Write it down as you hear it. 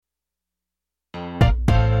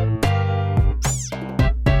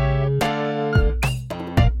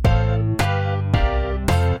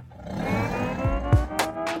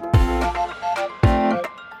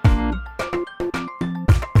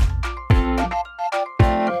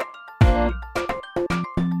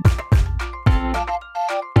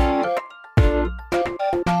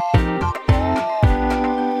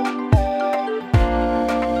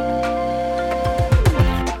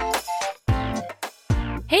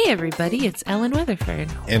Hey everybody, it's Ellen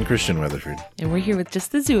Weatherford. And Christian Weatherford. And we're here with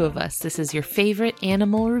just the zoo of us. This is your favorite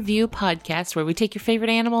animal review podcast where we take your favorite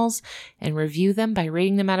animals and review them by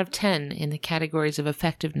rating them out of 10 in the categories of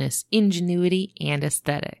effectiveness, ingenuity, and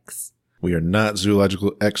aesthetics. We are not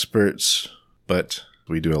zoological experts, but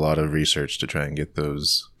we do a lot of research to try and get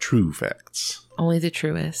those true facts. Only the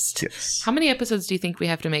truest. Yes. How many episodes do you think we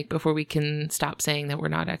have to make before we can stop saying that we're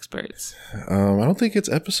not experts? I don't think it's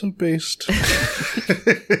episode based.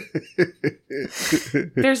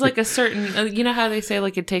 There's like a certain, you know how they say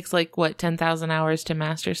like it takes like, 10,000 hours to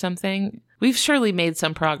master something? We've surely made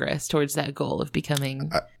some progress towards that goal of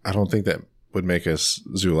becoming... I don't think that would make us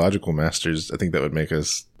zoological masters. I think that would make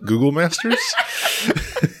us Google masters.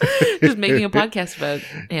 Just making a podcast about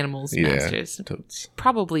animals masters. Totes.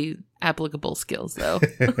 Probably applicable skills, though.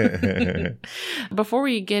 Before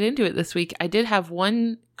we get into it this week, I did have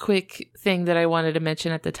one quick thing that I wanted to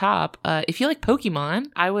mention at the top. If you like Pokemon,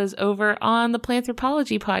 I was over on the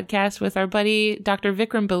Planthropology podcast with our buddy Dr.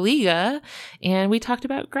 Vikram Baliga, and we talked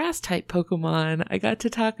about grass-type Pokemon. I got to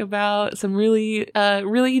talk about some really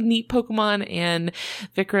neat Pokemon, and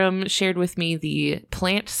Vikram shared with me the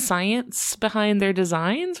plant science behind their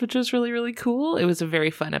designs, which was really, really cool. It was a very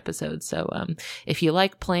fun episode. So if you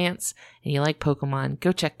like plants and you like Pokemon,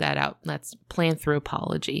 go check that out. That's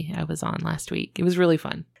Planthropology I was on last week. It was really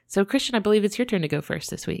fun. So, Christian, I believe it's your turn to go first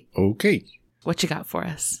this week. Okay. What you got for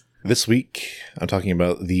us? This week, I'm talking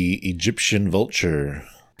about the Egyptian vulture.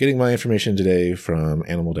 Getting my information today from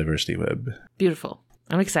Animal Diversity Web. Beautiful.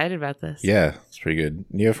 I'm excited about this. Yeah, it's pretty good.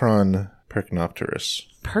 Neophron percnopterus.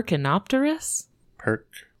 Perkinopterus?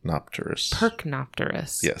 Percnopterus.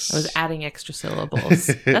 Percnopterus. Yes. I was adding extra syllables.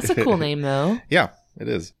 That's a cool name, though. Yeah, it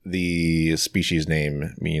is. The species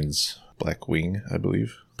name means black wing, I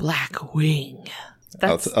believe. Black wing.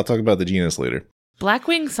 I'll talk about the genus later.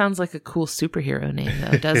 Blackwing sounds like a cool superhero name,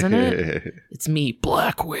 though, doesn't it? It's me,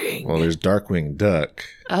 Blackwing. Well, there's Darkwing Duck.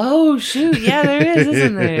 Oh, shoot. Yeah, there is,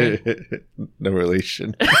 isn't there? No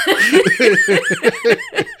relation.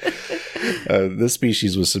 This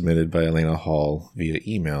species was submitted by Elena Hall via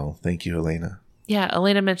email. Thank you, Elena. Yeah,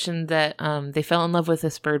 Elena mentioned that they fell in love with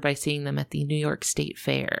this bird by seeing them at the New York State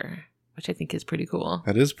Fair, which I think is pretty cool.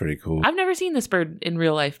 That is pretty cool. I've never seen this bird in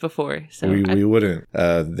real life before. So we wouldn't.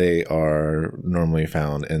 They are normally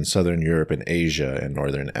found in Southern Europe and Asia and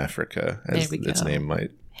Northern Africa, as its name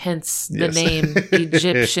might. Hence the name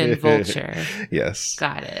Egyptian vulture. Yes.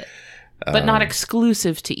 Got it. But not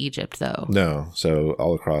exclusive to Egypt, though. No. So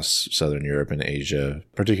all across Southern Europe and Asia,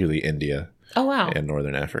 particularly India. Oh, wow. And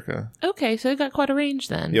Northern Africa. Okay, so they got quite a range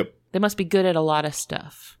then. Yep. They must be good at a lot of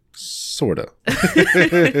stuff. Sorta.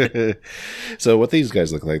 So what these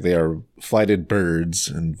guys look like, they are flighted birds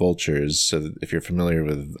and vultures. So if you're familiar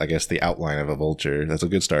with, I guess, the outline of a vulture, that's a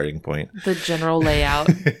good starting point. The general layout,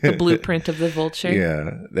 the blueprint of the vulture.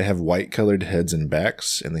 Yeah. They have white colored heads and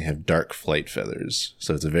backs, and they have dark flight feathers.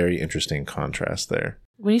 So it's a very interesting contrast there.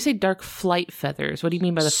 When you say dark flight feathers, what do you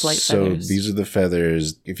mean by the flight feathers? So these are the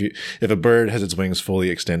feathers. If a bird has its wings fully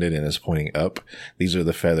extended and is pointing up, these are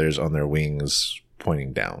the feathers on their wings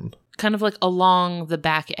pointing down. Kind of like along the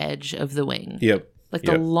back edge of the wing. Yep. Like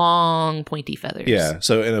the long pointy feathers. Yeah.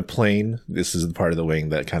 So in a plane, this is the part of the wing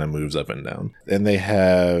that kind of moves up and down. And they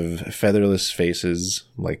have featherless faces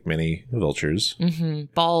like many vultures.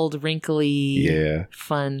 Mm-hmm. Bald, wrinkly. Yeah.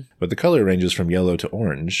 Fun. But the color ranges from yellow to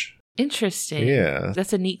orange. Interesting. Yeah.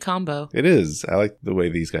 That's a neat combo. It is. I like the way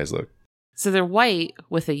these guys look. So they're white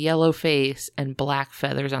with a yellow face and black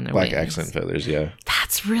feathers on their wings. Black accent feathers, yeah.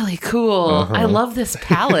 That's really cool. Uh-huh. I love this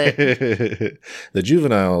palette. The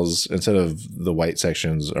juveniles, instead of the white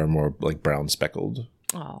sections, are more like brown speckled.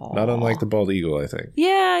 Aww. Not unlike the bald eagle, I think.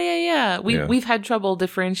 Yeah. We've had trouble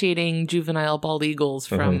differentiating juvenile bald eagles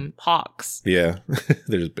from hawks. Yeah,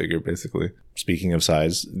 they're just bigger, basically. Speaking of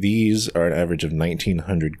size, these are an average of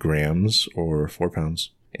 1,900 grams or 4 pounds.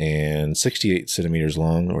 And 68 centimeters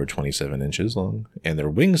long or 27 inches long. And their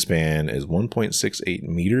wingspan is 1.68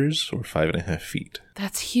 meters or 5.5 feet.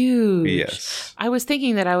 That's huge. Yes. I was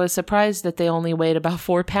thinking that I was surprised that they only weighed about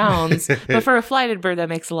 4 pounds. But for a flighted bird, that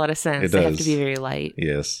makes a lot of sense. It They does. have to be very light.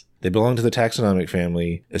 Yes. They belong to the taxonomic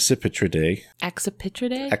family Accipitridae.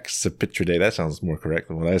 Accipitridae? Accipitridae. That sounds more correct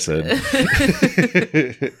than what I said.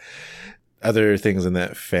 Other things in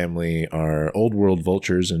that family are old world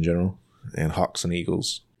vultures in general. And hawks and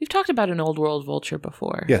eagles. We've talked about an old world vulture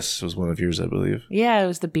before. Yes, it was one of yours, I believe. Yeah, it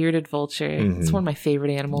was the bearded vulture. It's one of my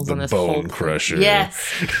favorite animals on this whole bone crusher. Yes,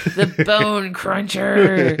 the bone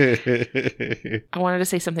cruncher. I wanted to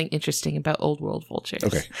say something interesting about old world vultures.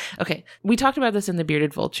 Okay. We talked about this in the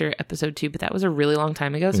bearded vulture episode 2, but that was a really long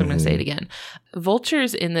time ago, so I'm going to say it again.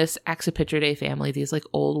 Vultures in this Accipitridae family, these like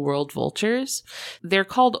old world vultures, they're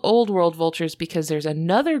called old world vultures because there's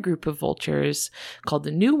another group of vultures called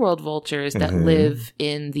the New World vultures that live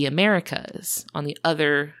in the Americas on the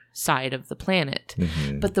other side of the planet.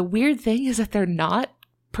 But the weird thing is that they're not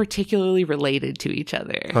particularly related to each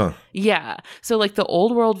other. Yeah. So like the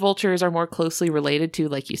old world vultures are more closely related to,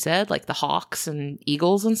 like you said, like the hawks and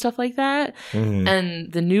eagles and stuff like that.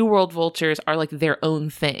 And the new world vultures are like their own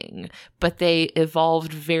thing, but they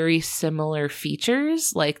evolved very similar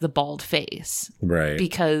features, like the bald face. Right.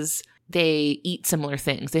 Because they eat similar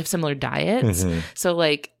things. They have similar diets. So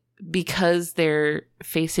like, because they're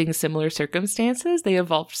facing similar circumstances, they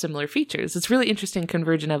evolved similar features. It's really interesting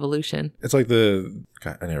convergent evolution. It's like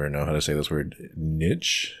God, I never know how to say this word.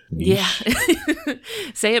 Niche? Yeah.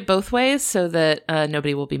 Say it both ways so that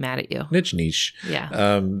nobody will be mad at you. Niche.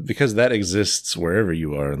 Yeah. Because that exists wherever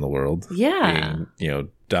you are in the world. Yeah.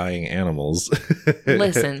 Being, dying animals.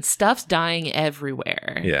 Listen, stuff's dying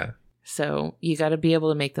everywhere. Yeah. So you got to be able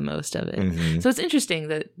to make the most of it. So it's interesting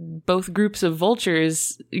that both groups of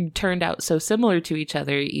vultures turned out so similar to each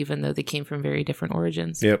other, even though they came from very different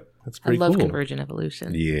origins. Yep. That's pretty cool. I love convergent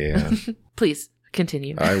evolution. Yeah. Please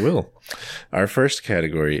continue. I will. Our first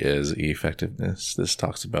category is effectiveness. This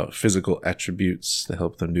talks about physical attributes that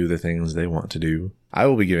help them do the things they want to do. I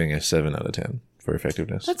will be giving a 7 out of 10 for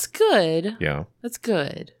effectiveness. That's good. Yeah. That's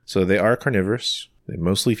good. So they are carnivorous. They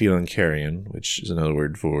mostly feed on carrion, which is another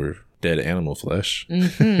word for dead animal flesh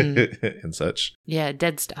and such. Yeah,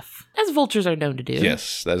 dead stuff. As vultures are known to do.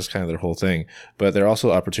 Yes, that is kind of their whole thing. But they're also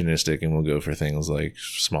opportunistic and will go for things like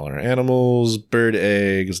smaller animals, bird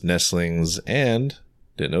eggs, nestlings, and,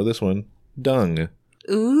 didn't know this one, dung.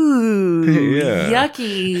 Ooh,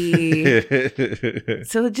 yucky.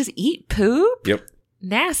 So they just eat poop? Yep.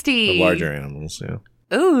 Nasty. The larger animals, yeah.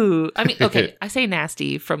 Ooh. I mean, okay, I say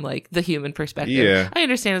nasty from like the human perspective. Yeah. I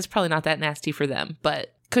understand it's probably not that nasty for them,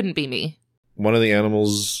 but couldn't be me. One of the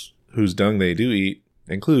animals whose dung they do eat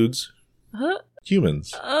includes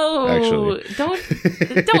humans. Oh, actually.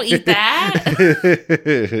 Don't eat that.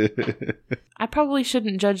 I probably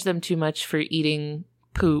shouldn't judge them too much for eating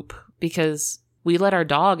poop because we let our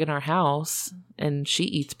dog in our house and she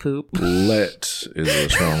eats poop. Let is a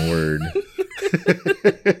strong word.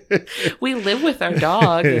 We live with our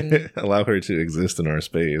dog and allow her to exist in our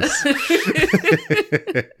space.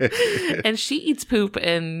 And she eats poop,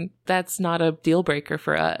 and that's not a deal breaker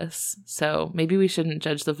for us. So maybe we shouldn't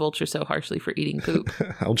judge the vulture so harshly for eating poop.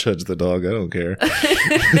 I'll judge the dog. I don't care.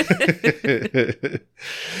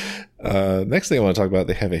 Next thing I want to talk about,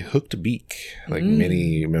 they have a hooked beak, like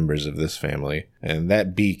many members of this family. And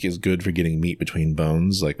that beak is good for getting meat between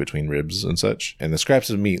bones, like between ribs and such. And the scraps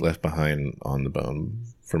of meat left behind on the bone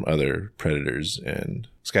from other predators and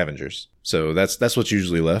scavengers. So that's what's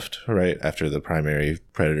usually left, right? After the primary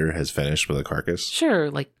predator has finished with a carcass. Sure,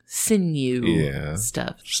 like sinew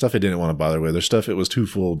stuff. Stuff it didn't want to bother with, or stuff it was too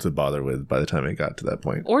full to bother with by the time it got to that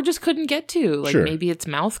point. Or just couldn't get to. Like maybe its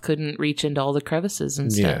mouth couldn't reach into all the crevices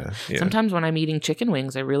and stuff. Yeah. Sometimes when I'm eating chicken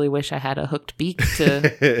wings, I really wish I had a hooked beak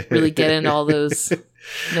to really get into all those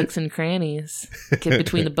nooks and crannies. Get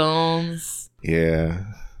between the bones. Yeah.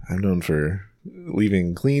 I'm known for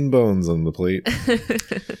leaving clean bones on the plate.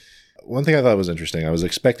 One thing I thought was interesting, I was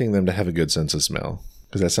expecting them to have a good sense of smell,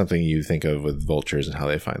 because that's something you think of with vultures and how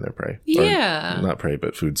they find their prey. Yeah. Or not prey,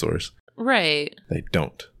 but food source. Right. They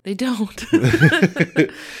don't. They don't.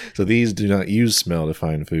 So these do not use smell to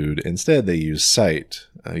find food. Instead, they use sight,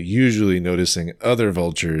 usually noticing other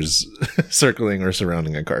vultures circling or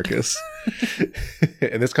surrounding a carcass.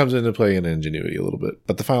 And this comes into play in ingenuity a little bit.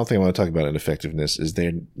 But the final thing I want to talk about in effectiveness is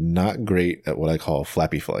they're not great at what I call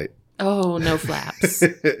flappy flight. Oh, no flaps.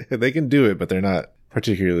 They can do it, but they're not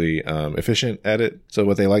particularly efficient at it. So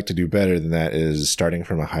what they like to do better than that is starting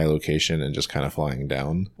from a high location and just kind of flying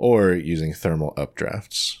down, or using thermal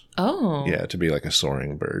updrafts. Oh. Yeah, to be like a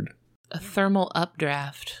soaring bird. A thermal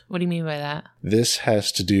updraft. What do you mean by that? This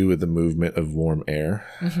has to do with the movement of warm air.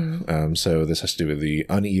 So this has to do with the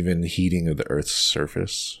uneven heating of the Earth's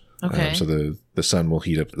surface. Okay. So the sun will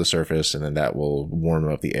heat up the surface, and then that will warm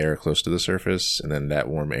up the air close to the surface, and then that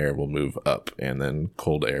warm air will move up, and then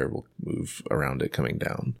cold air will move around it coming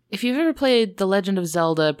down. If you've ever played The Legend of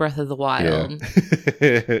Zelda Breath of the Wild,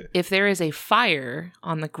 if there is a fire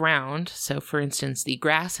on the ground, so for instance, the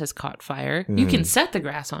grass has caught fire, you can set the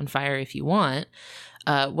grass on fire if you want.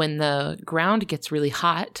 When the ground gets really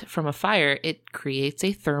hot from a fire, it creates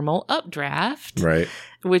a thermal updraft. Right.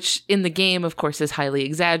 Which in the game, of course, is highly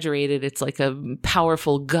exaggerated. It's like a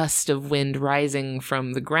powerful gust of wind rising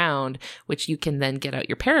from the ground, which you can then get out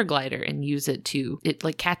your paraglider and use it to, it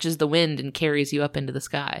like catches the wind and carries you up into the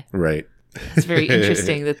sky. Right. It's very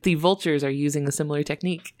interesting that the vultures are using a similar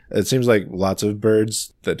technique. It seems like lots of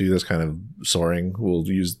birds that do this kind of soaring will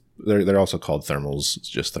use, they're also called thermals. It's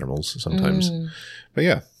just thermals sometimes. But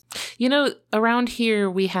yeah. You know, around here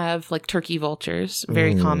we have like turkey vultures,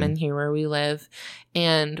 very common here where we live.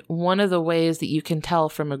 And one of the ways that you can tell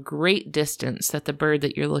from a great distance that the bird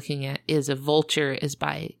that you're looking at is a vulture is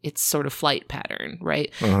by its sort of flight pattern,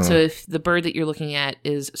 right? So if the bird that you're looking at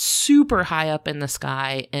is super high up in the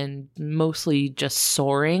sky and mostly just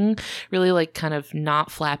soaring, really like kind of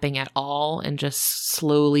not flapping at all and just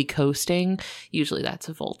slowly coasting, usually that's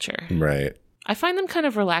a vulture. Right. I find them kind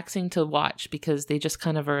of relaxing to watch because they just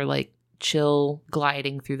kind of are like chill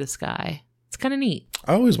gliding through the sky. It's kind of neat.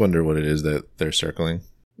 I always wonder what it is that they're circling.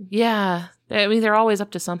 Yeah. I mean, they're always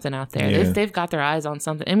up to something out there. Yeah. They've got their eyes on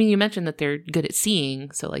something. I mean, you mentioned that they're good at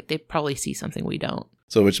seeing, so like they probably see something we don't.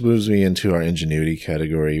 So which moves me into our ingenuity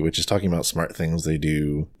category, which is talking about smart things they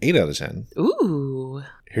do. 8 out of 10. Ooh.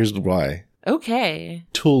 Here's why. Okay.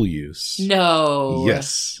 Tool use. No.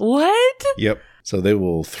 Yes. What? Yep. So they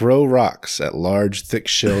will throw rocks at large,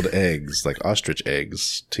 thick-shelled eggs, like ostrich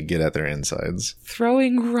eggs, to get at their insides.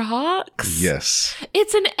 Throwing rocks? Yes.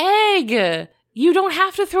 It's an egg! You don't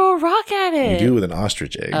have to throw a rock at it. You do with an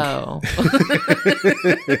ostrich egg. Oh.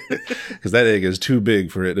 Because that egg is too big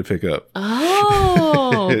for it to pick up.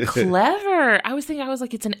 Oh, clever. I was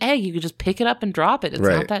like, it's an egg. You could just pick it up and drop it. It's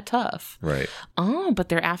Right. not that tough. Right. Oh, but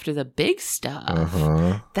they're after the big stuff.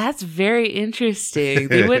 Uh-huh. That's very interesting.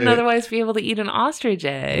 They wouldn't otherwise be able to eat an ostrich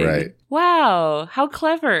egg. Right. Wow. How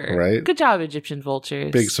clever. Right. Good job, Egyptian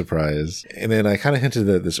vultures. Big surprise. And then I kind of hinted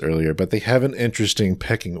at this earlier, but they have an interesting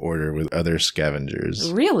pecking order with other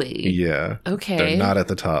scavengers. Really? Yeah. Okay. They're not at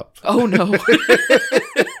the top. Oh, no.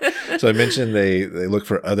 So I mentioned they look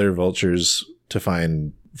for other vultures to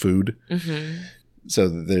find food. Mm-hmm. So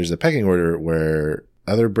there's a pecking order where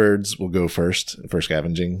other birds will go first for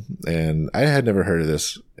scavenging. And I had never heard of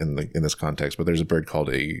this in this context, but there's a bird called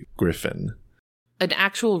a griffin. An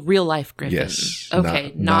actual real life griffin. Yes.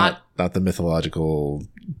 Okay. Not the mythological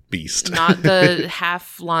beast. Not the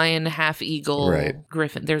half lion, half eagle Right.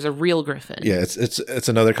 griffin. There's a real griffin. Yeah, it's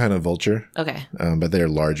another kind of vulture. Okay. But they're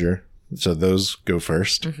larger. So those go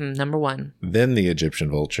first. Mm-hmm. Number one. Then the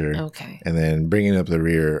Egyptian vulture. Okay. And then bringing up the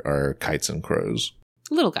rear are kites and crows.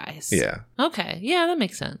 Little guys. Yeah. Okay. Yeah, that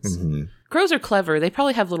makes sense. Mm-hmm. Crows are clever. They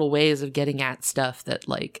probably have little ways of getting at stuff that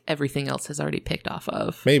like everything else has already picked off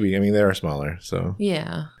of. Maybe. I mean, they are smaller. So.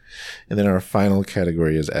 Yeah. And then our final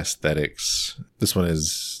category is aesthetics. This one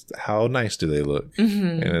is how nice do they look?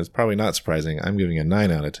 Mm-hmm. And it's probably not surprising. I'm giving a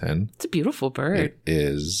 9 out of 10. It's a beautiful bird. It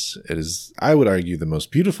is, I would argue, the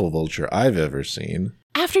most beautiful vulture I've ever seen.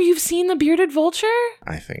 After you've seen the bearded vulture?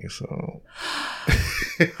 I think so.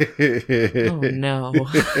 Oh no.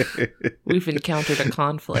 We've encountered a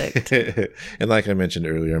conflict. And like I mentioned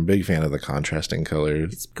earlier, I'm a big fan of the contrasting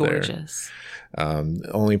colors. It's gorgeous.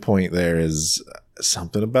 The only point there is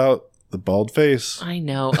something about the bald face. I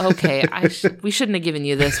know. Okay, we shouldn't have given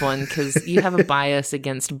you this one because you have a bias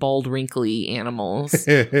against bald, wrinkly animals.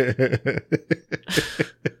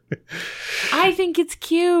 I think it's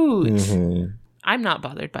cute. Mm-hmm. I'm not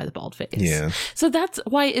bothered by the bald face. Yeah. So that's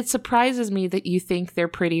why it surprises me that you think they're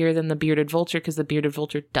prettier than the bearded vulture because the bearded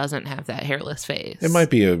vulture doesn't have that hairless face. It might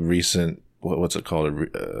be a recent, what's it called?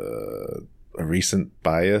 A recent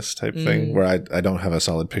bias type thing where I don't have a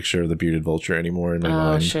solid picture of the bearded vulture anymore in my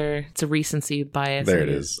mind. Oh, sure. It's a recency bias. There it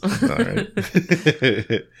is. All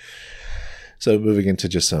right. So moving into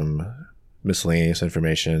just some miscellaneous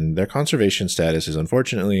information. Their conservation status is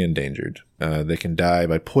unfortunately endangered. They can die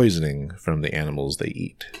by poisoning from the animals they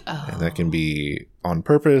eat. Oh. And that can be on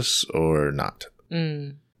purpose or not.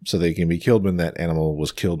 Mm. So they can be killed when that animal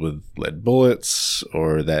was killed with lead bullets,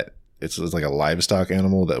 or that it's like a livestock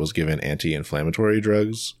animal that was given anti-inflammatory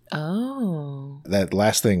drugs. Oh. That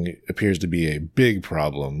last thing appears to be a big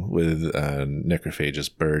problem with necrophagous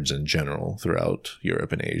birds in general throughout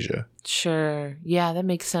Europe and Asia. Sure. Yeah, that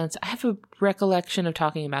makes sense. I have a recollection of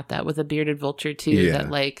talking about that with a bearded vulture too, Yeah. that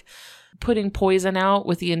like putting poison out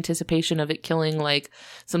with the anticipation of it killing like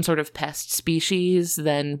some sort of pest species,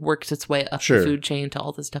 then works its way up the food chain to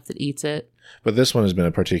all the stuff that eats it. But this one has been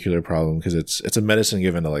a particular problem because it's a medicine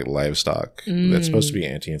given to like livestock that's supposed to be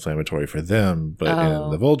anti-inflammatory for them, but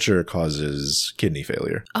in the vulture causes kidney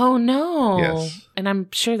failure. Oh no! Yes, and I'm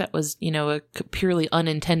sure that was a purely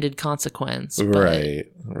unintended consequence.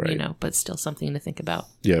 Right. But still something to think about.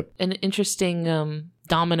 Yep. An interesting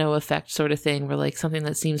domino effect sort of thing, where like something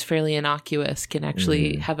that seems fairly innocuous can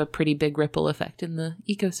actually have a pretty big ripple effect in the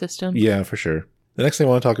ecosystem. Yeah, for sure. The next thing I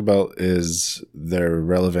want to talk about is their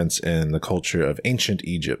relevance in the culture of ancient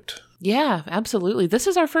Egypt. Yeah, absolutely. This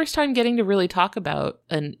is our first time getting to really talk about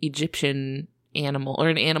an Egyptian animal or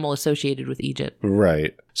an animal associated with Egypt.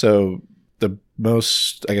 Right. So the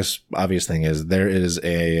most, I guess, obvious thing is there is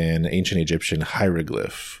an ancient Egyptian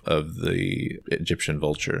hieroglyph of the Egyptian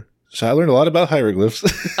vulture. So I learned a lot about hieroglyphs.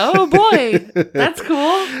 Oh boy, that's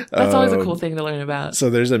cool. That's always a cool thing to learn about. So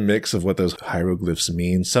there's a mix of what those hieroglyphs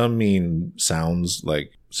mean. Some mean sounds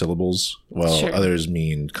like syllables, while others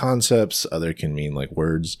mean concepts. Other can mean like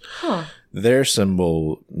words. Huh. Their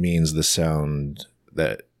symbol means the sound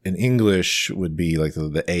that in English would be like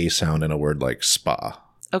the A sound in a word like spa.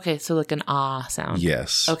 Okay, so like an ah sound.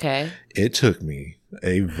 Yes. Okay. It took me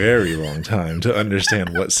a very long time to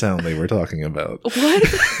understand what sound they were talking about. What?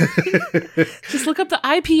 Just look up the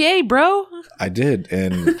IPA, bro. I did,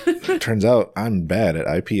 and it turns out I'm bad at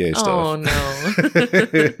IPA stuff. Oh,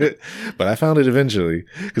 no. But I found it eventually,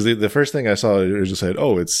 because the first thing I saw, it just said,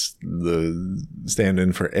 oh, it's the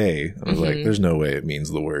stand-in for A. I was like, there's no way it means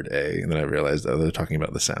the word A. And then I realized, oh, they're talking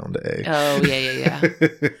about the sound A. Oh, yeah.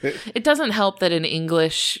 It doesn't help that in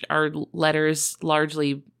English, our letters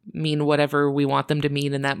largely mean whatever we want them to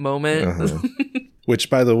mean in that moment. Which,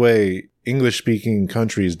 by the way, English-speaking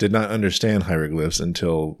countries did not understand hieroglyphs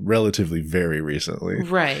until relatively very recently.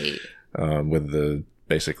 Right. With the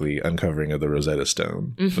basically uncovering of the Rosetta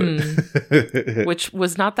Stone. Which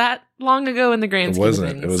was not that long ago in the grand scheme of things. It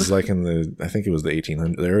wasn't. It was like I think it was the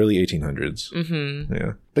early 1800s.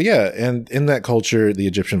 Yeah. But yeah, and in that culture, the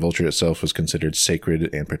Egyptian vulture itself was considered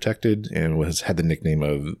sacred and protected and had the nickname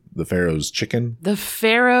of the Pharaoh's chicken. The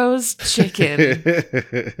Pharaoh's chicken.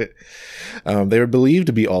 They were believed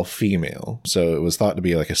to be all female, so it was thought to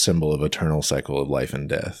be like a symbol of eternal cycle of life and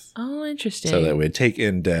death. Oh, interesting. So that would take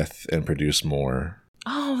in death and produce more.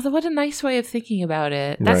 Oh, what a nice way of thinking about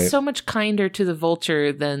it. That's so much kinder to the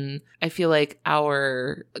vulture than I feel like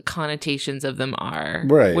our connotations of them are.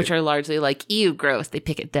 Right. Which are largely like, ew, gross, they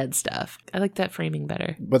pick at dead stuff. I like that framing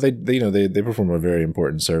better. But they perform a very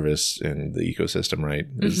important service in the ecosystem, right?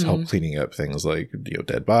 It's help cleaning up things like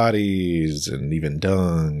dead bodies and even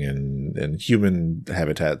dung and human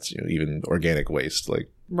habitats, even organic waste, like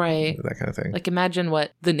that kind of thing. Like imagine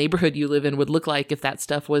what the neighborhood you live in would look like if that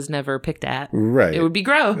stuff was never picked at. Right. It would be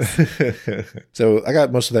gross. So I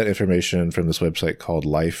got most of that information from this website called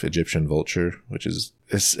Life Egyptian Vulture, which is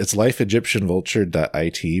it's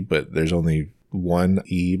lifeegyptianvulture.it, but there's only one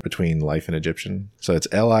E between life and Egyptian. So it's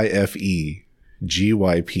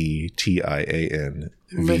LIFEGYPTIAN.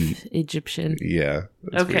 Life Egyptian. Yeah.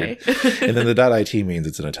 Okay. And then the .it means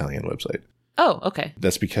it's an Italian website. Oh, okay.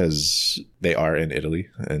 That's because they are in Italy,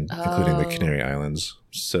 and including the Canary Islands.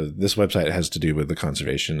 So this website has to do with the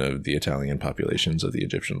conservation of the Italian populations of the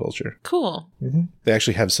Egyptian vulture. Cool. They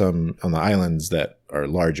actually have some on the islands that are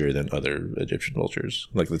larger than other Egyptian vultures.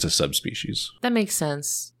 Like it's a subspecies. That makes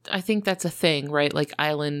sense. I think that's a thing, right? Like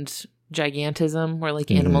island gigantism, where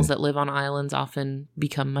like animals that live on islands often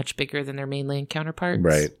become much bigger than their mainland counterparts.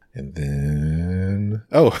 Right. And then...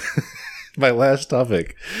 my last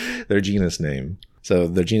topic, their genus name. So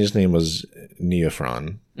their genus name was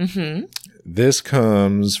Neophron. This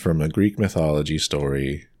comes from a Greek mythology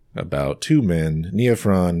story about two men,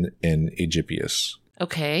 Neophron and Aegypius.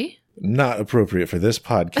 Okay. Not appropriate for this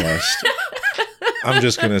podcast. I'm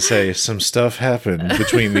just going to say some stuff happened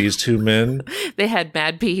between these two men. They had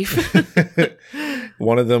bad beef.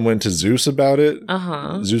 One of them went to Zeus about it.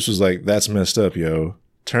 Zeus was like, that's messed up, yo.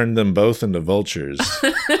 Turned them both into vultures.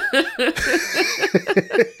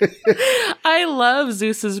 I love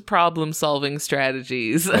Zeus's problem-solving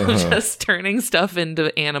strategies of just turning stuff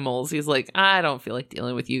into animals. He's like, I don't feel like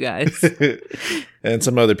dealing with you guys. And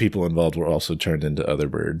some other people involved were also turned into other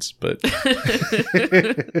birds, but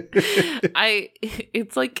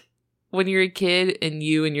it's like when you're a kid and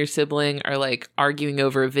you and your sibling are like arguing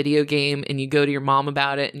over a video game and you go to your mom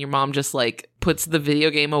about it and your mom just like puts the video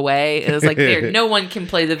game away and is like, there, no one can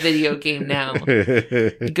play the video game now.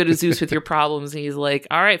 You go to Zeus with your problems and he's like,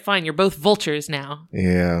 all right, fine, you're both vultures now.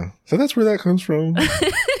 Yeah. So that's where that comes from.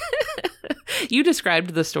 You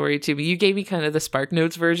described the story to me. You gave me kind of the Spark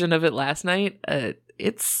Notes version of it last night.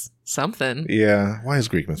 It's something. Yeah. Why is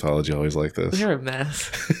Greek mythology always like this? They're a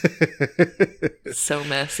mess. So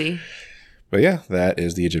messy. But yeah, that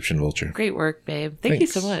is the Egyptian vulture. Great work, babe. Thank you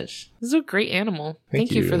so much. This is a great animal.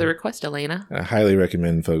 Thank you for the request, Elena. I highly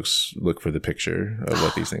recommend folks look for the picture of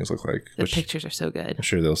what these things look like. The pictures are so good. I'm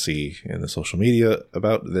sure they'll see in the social media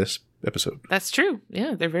about this episode. That's true.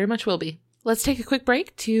 Yeah, there very much will be. Let's take a quick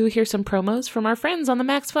break to hear some promos from our friends on the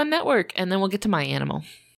Max Fun Network, and then we'll get to my animal.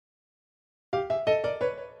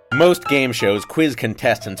 Most game shows quiz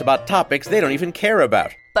contestants about topics they don't even care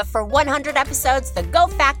about. But for 100 episodes, the Go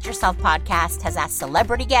Fact Yourself podcast has asked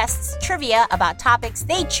celebrity guests trivia about topics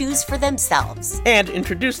they choose for themselves. And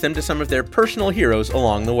introduced them to some of their personal heroes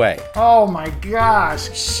along the way. Oh my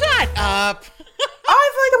gosh. Shut up! I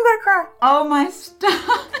feel like I'm gonna cry. Oh my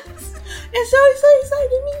stars. It's so exciting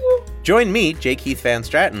to meet you. Join me, J. Keith Van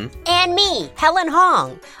Stratton. And me, Helen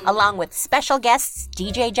Hong, along with special guests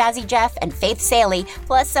DJ Jazzy Jeff and Faith Saley,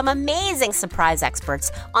 plus some amazing surprise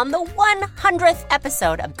experts on the 100th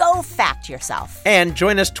episode of Go Fact Yourself. And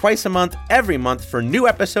join us twice a month, every month, for new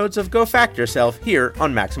episodes of Go Fact Yourself here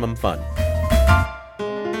on Maximum Fun.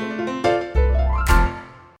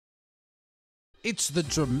 It's the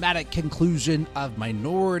dramatic conclusion of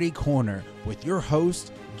Minority Corner with your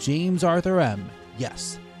host, James Arthur M.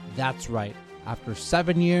 Yes, that's right. After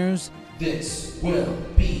 7 years, this will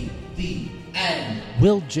be the end.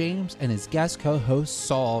 Will James and his guest co-hosts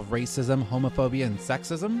solve racism, homophobia, and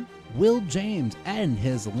sexism? Will James end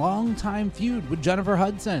his longtime feud with Jennifer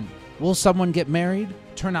Hudson? Will someone get married,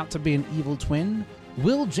 turn out to be an evil twin?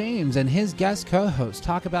 Will James and his guest co-host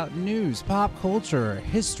talk about news, pop culture,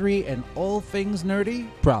 history, and all things nerdy?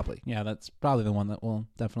 Probably. Yeah, that's probably the one that will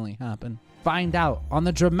definitely happen. Find out on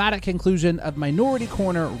the dramatic conclusion of Minority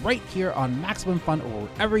Corner right here on Maximum Fun or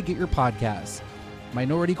wherever you get your podcasts.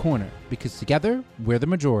 Minority Corner, because together, we're the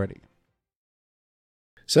majority.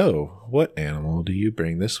 So, what animal do you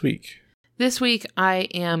bring this week? This week, I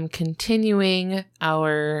am continuing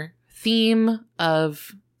our theme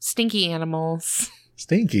of stinky animals.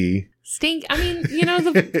 Stinky? I mean,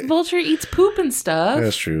 the vulture eats poop and stuff.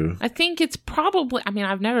 That's true. I think it's probably,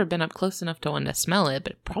 I've never been up close enough to one to smell it,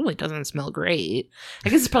 but it probably doesn't smell great. I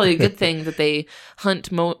guess it's probably a good thing that they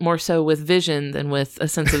hunt more so with vision than with a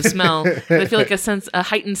sense of smell. I feel like a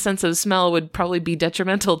heightened sense of smell would probably be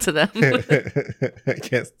detrimental to them. I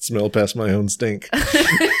can't smell past my own stink.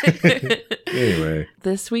 Anyway.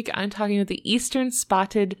 This week, I'm talking about the eastern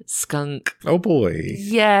spotted skunk. Oh boy.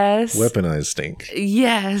 Yes. Weaponized stink.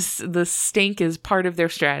 Yes. The stink is part of their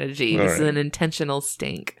strategy. All This is right. an intentional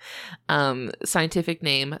stink. Scientific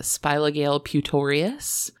name, Spilogale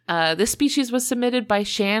putorius. This species was submitted by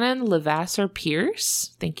Shannon Levasseur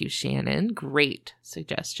Pierce. Thank you, Shannon. Great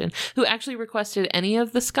suggestion. Who actually requested any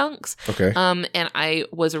of the skunks. Okay. And I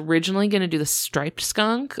was originally going to do the striped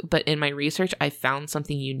skunk, but in my research, I found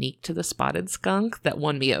something unique to the spotted skunk that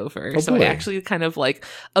won me over. Oh, so boy. I actually kind of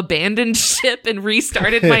abandoned ship and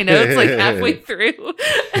restarted my notes halfway through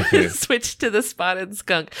and switched to the spotted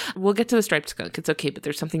skunk. We'll get to the striped skunk. It's okay, but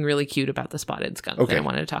there's something really cute about the spotted skunk that I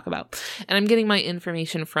wanted to talk about. And I'm getting my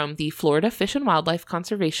information from the Florida Fish and Wildlife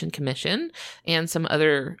Conservation Commission and some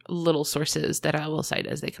other little sources that I will cite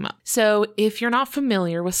as they come up. So if you're not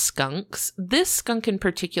familiar with skunks, this skunk in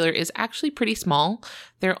particular is actually pretty small.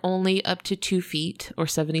 They're only up to 2 feet or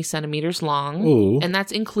 70 centimeters long. Ooh. And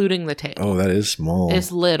that's including the tail. Oh, that is small.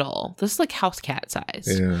 It's little. This is like house cat size.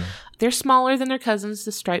 Yeah. They're smaller than their cousins,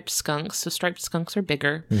 the striped skunks. So striped skunks are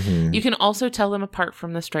bigger. Mm-hmm. You can also tell them apart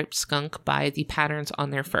from the striped skunk by the patterns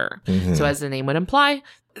on their fur. Mm-hmm. So as the name would imply,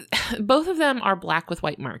 both of them are black with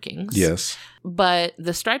white markings. Yes. But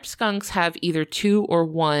the striped skunks have either 2 or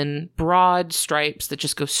 1 broad stripes that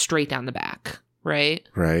just go straight down the back, right?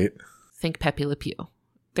 Right. Think Pepe Le Pew.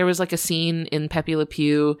 There was a scene in Pepe Le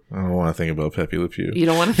Pew. I don't want to think about Pepe Le Pew. You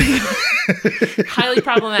don't want to think highly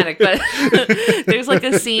problematic, but there's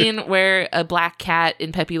a scene where a black cat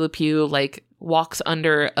in Pepe Le Pew walks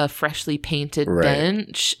under a freshly painted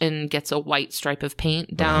bench and gets a white stripe of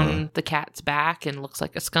paint down the cat's back and looks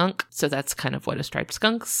like a skunk. So that's kind of what a striped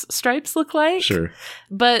skunk's stripes look like. Sure.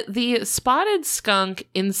 But the spotted skunk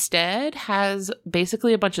instead has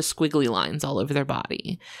basically a bunch of squiggly lines all over their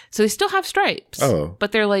body. So they still have stripes. Oh.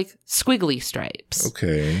 But they're squiggly stripes.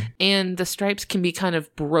 Okay. And the stripes can be kind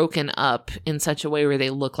of broken up in such a way where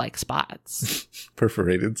they look like spots.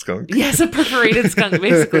 Perforated skunk. Yes, a perforated skunk,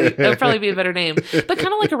 basically. That would probably be a better name. But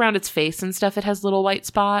kind of around its face and stuff, it has little white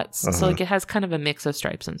spots. So it has kind of a mix of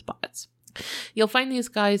stripes and spots. You'll find these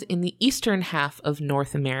guys in the eastern half of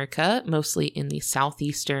North America, mostly in the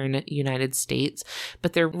southeastern United States,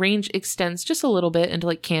 but their range extends just a little bit into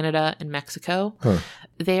like Canada and Mexico. Huh.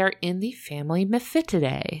 They are in the family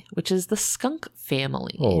Mephistidae, which is the skunk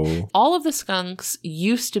family. Oh. All of the skunks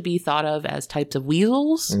used to be thought of as types of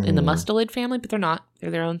weasels in the mustelid family, but they're not.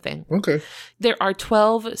 They're their own thing. Okay. There are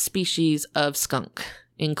 12 species of skunk,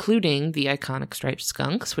 including the iconic striped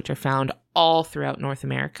skunks, which are found all throughout North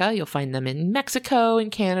America. You'll find them in Mexico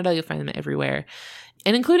and Canada. You'll find them everywhere.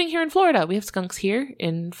 And including here in Florida. We have skunks here.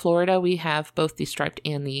 In Florida, we have both the striped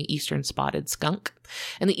and the eastern spotted skunk.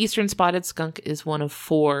 And the eastern spotted skunk is one of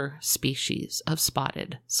 4 species of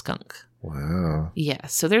spotted skunk. Wow. Yeah,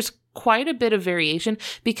 so there's quite a bit of variation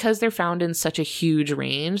because they're found in such a huge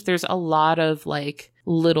range. There's a lot of like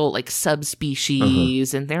little like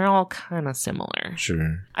subspecies and they're all kind of similar.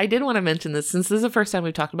 Sure. I did want to mention this since this is the first time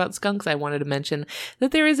we've talked about skunks. I wanted to mention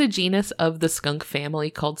that there is a genus of the skunk family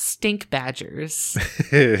called stink badgers.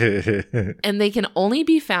 And they can only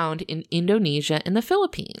be found in Indonesia and the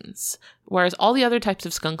Philippines, whereas all the other types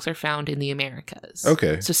of skunks are found in the Americas.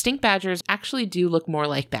 Okay. So stink badgers actually do look more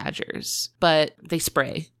like badgers, but they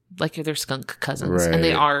spray like they're skunk cousins, and they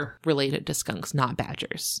Right. are related to skunks, not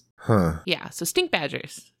badgers. Huh. Yeah, so stink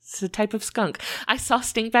badgers. It's a type of skunk. I saw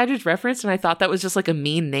stink badgers referenced, and I thought that was just like a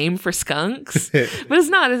mean name for skunks, but it's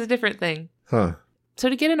not. It's a different thing. Huh. So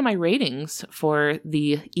to get into my ratings for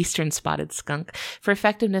the eastern spotted skunk, for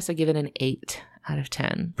effectiveness, I give it an 8 out of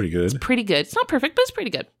 10. Pretty good. Pretty good. It's not perfect, but it's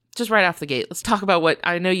pretty good. Just right off the gate, let's talk about what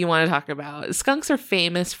I know you want to talk about. Skunks are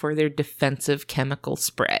famous for their defensive chemical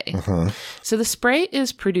spray. So the spray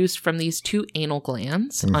is produced from these 2 anal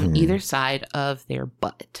glands on either side of their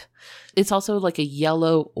butt. It's also like a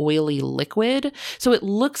yellow, oily liquid. So it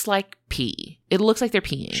looks like pee. It looks like they're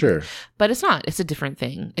peeing. Sure. But it's not. It's a different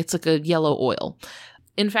thing. It's like a yellow oil.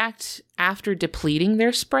 In fact, after depleting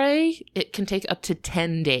their spray, it can take up to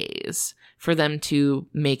 10 days for them to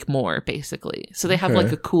make more, basically. So they have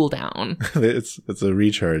like a cool down. it's a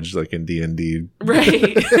recharge like in D&D.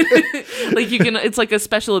 Right. Like you can, it's like a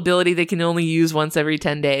special ability they can only use once every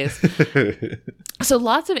 10 days. So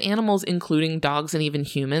lots of animals, including dogs and even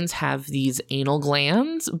humans, have these anal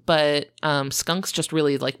glands, but skunks just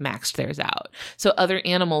really like maxed theirs out. So other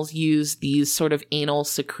animals use these sort of anal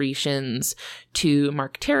secretions to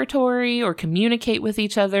mark territory or communicate with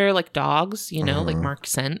each other, like dogs, you know, like mark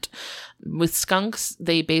scent. With skunks,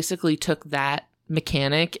 they basically took that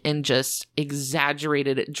mechanic and just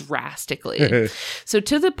exaggerated it drastically. So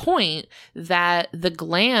to the point that the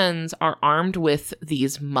glands are armed with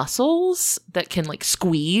these muscles that can like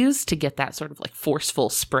squeeze to get that sort of like forceful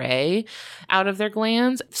spray out of their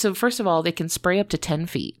glands. So first of all, they can spray up to 10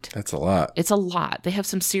 feet. That's a lot. It's a lot. They have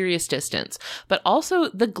some serious distance. But also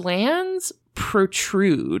the glands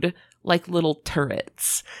protrude like little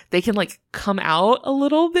turrets. They can like come out a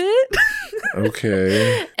little bit.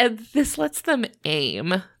 Okay. And this lets them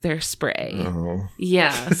aim their spray. Oh.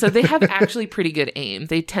 Yeah. So they have actually pretty good aim.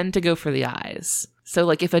 They tend to go for the eyes. So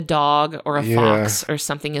like if a dog or a fox or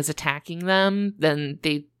something is attacking them, then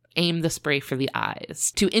they aim the spray for the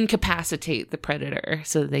eyes to incapacitate the predator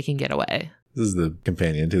so that they can get away. This is the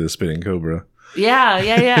companion to the spitting cobra.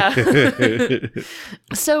 Yeah.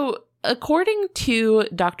 So according to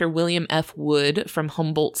Dr. William F. Wood from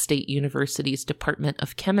Humboldt State University's Department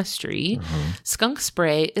of Chemistry, skunk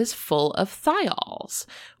spray is full of thiols,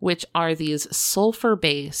 which are these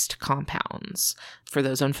sulfur-based compounds. For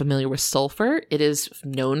those unfamiliar with sulfur, it is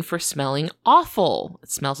known for smelling awful. It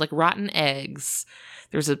smells like rotten eggs.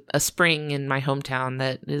 There's a spring in my hometown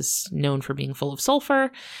that is known for being full of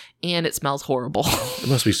sulfur, and it smells horrible. It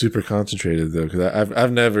must be super concentrated, though, because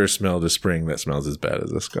I've never smelled a spring that smells as bad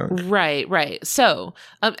as a skunk. Right. So,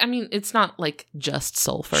 I mean, it's not like just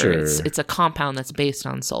sulfur. Sure. It's a compound that's based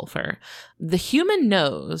on sulfur. The human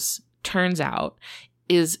nose, turns out,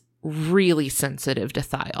 is really sensitive to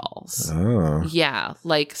thiols. Oh. Yeah,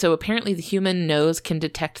 like, so apparently the human nose can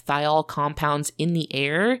detect thiol compounds in the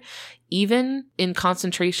air, even in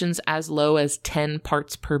concentrations as low as 10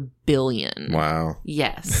 parts per billion. Wow.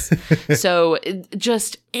 Yes. So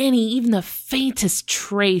just even the faintest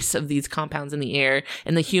trace of these compounds in the air,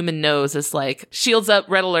 and the human nose is like, shields up,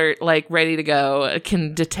 red alert, like ready to go,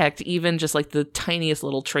 can detect even just like the tiniest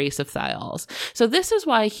little trace of thiols. So this is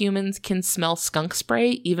why humans can smell skunk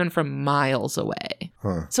spray even from miles away.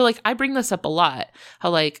 Huh. So like I bring this up a lot, how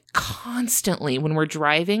like constantly when we're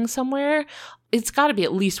driving somewhere, it's got to be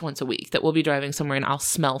at least once a week that we'll be driving somewhere and I'll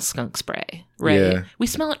smell skunk spray, right? Yeah. We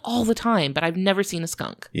smell it all the time, but I've never seen a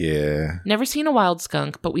skunk. Yeah. Never seen a wild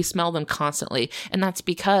skunk, but we smell them constantly. And that's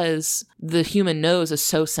because the human nose is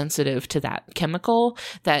so sensitive to that chemical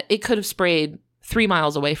that it could have sprayed 3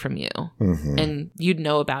 miles away from you and you'd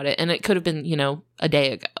know about it. And it could have been, a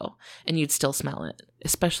day ago and you'd still smell it,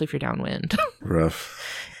 especially if you're downwind.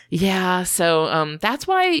 Rough. Yeah, so that's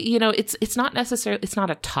why, it's not necessarily, it's not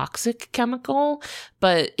a toxic chemical,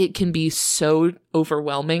 but it can be so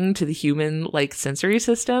overwhelming to the human sensory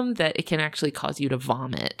system that it can actually cause you to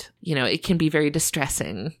vomit. It can be very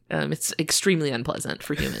distressing. It's extremely unpleasant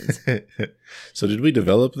for humans. So did we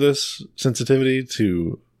develop this sensitivity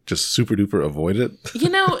to just super duper avoid it?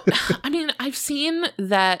 I've seen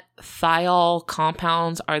that thiol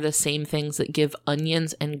compounds are the same things that give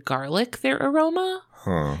onions and garlic their aroma.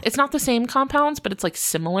 Huh. It's not the same compounds, but it's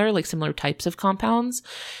similar types of compounds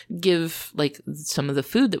give some of the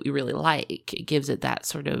food that we really like. It gives it that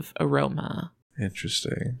sort of aroma.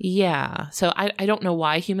 Interesting. Yeah. So I don't know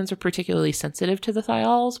why humans are particularly sensitive to the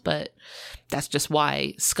thiols, but that's just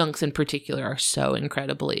why skunks in particular are so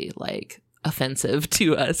incredibly offensive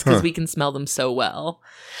to us because we can smell them so well.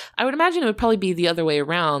 I would imagine it would probably be the other way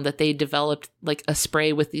around, that they developed a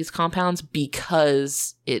spray with these compounds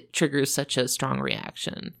because it triggers such a strong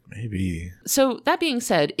reaction. Maybe. So that being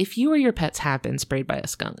said, if you or your pets have been sprayed by a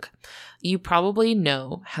skunk, you probably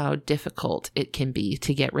know how difficult it can be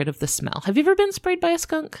to get rid of the smell. Have you ever been sprayed by a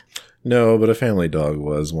skunk? No, but a family dog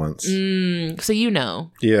was once. So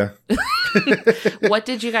Yeah. What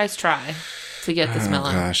did you guys try to get the smell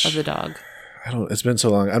out of the dog? It's been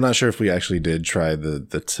so long. I'm not sure if we actually did try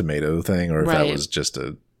the tomato thing or if that was just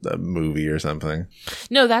a movie or something.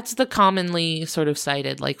 No, that's the commonly sort of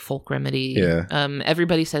cited folk remedy. Yeah.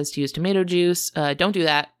 Everybody says to use tomato juice. Don't do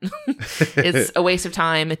that. It's a waste of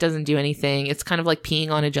time. It doesn't do anything. It's kind of like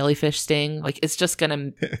peeing on a jellyfish sting. It's just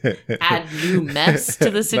going to add new mess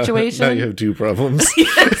to the situation. Now you have two problems.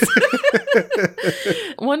 Yes.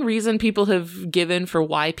 One reason people have given for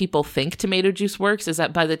why people think tomato juice works is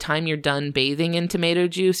that by the time you're done bathing in tomato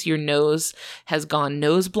juice, your nose has gone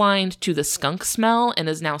nose blind to the skunk smell and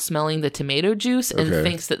is now smelling the tomato juice and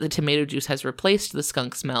thinks that the tomato juice has replaced the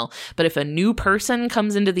skunk smell. But if a new person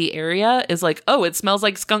comes into the area, is like, oh, it smells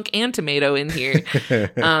like skunk and tomato in here.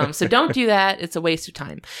 So don't do that. It's a waste of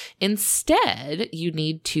time. Instead, you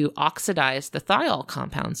need to oxidize the thiol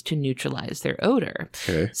compounds to neutralize their odor.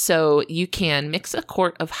 Okay. So you can mix a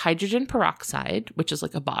quart of hydrogen peroxide, which is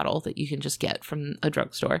a bottle that you can just get from a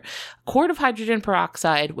drugstore, a quart of hydrogen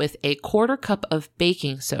peroxide with a 1/4 cup of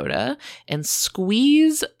baking soda, and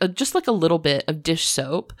squeeze just a little bit of dish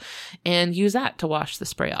soap and use that to wash the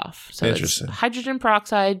spray off. So it's hydrogen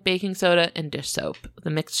peroxide, baking soda, and dish soap. The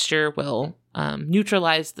mixture will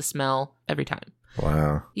neutralize the smell every time.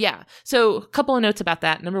 Wow. Yeah. So a couple of notes about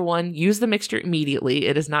that. Number one, use the mixture immediately.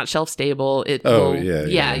 It is not shelf stable.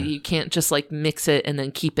 You can't just mix it and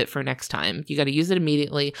then keep it for next time. You got to use it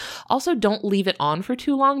immediately. Also, don't leave it on for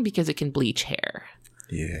too long because it can bleach hair.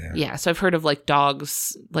 Yeah. Yeah. So I've heard of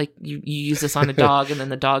dogs, you use this on a dog and then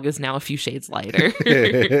the dog is now a few shades lighter.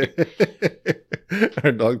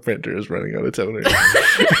 Our dog printer is running out of toner.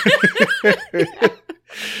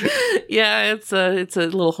 Yeah, it's a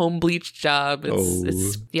little home bleach job.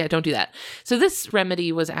 Don't do that. So this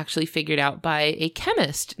remedy was actually figured out by a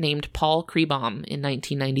chemist named Paul Krebaum in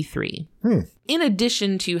 1993. In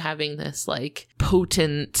addition to having this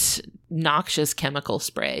potent, noxious chemical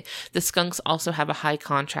spray, the skunks also have a high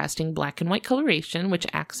contrasting black and white coloration, which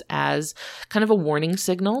acts as kind of a warning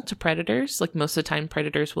signal to predators. Most of the time,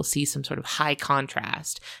 predators will see some sort of high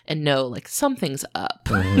contrast and know something's up.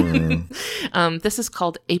 This is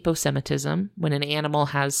called aposematism, when an animal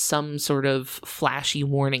has some sort of flashy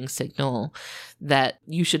warning signal that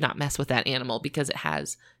you should not mess with that animal because it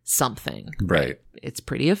has something. Right. It's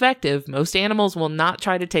pretty effective. Most animals will not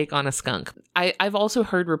try to take on a skunk. I've also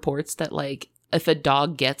heard reports that if a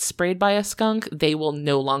dog gets sprayed by a skunk, they will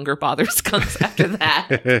no longer bother skunks after that.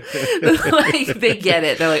 They get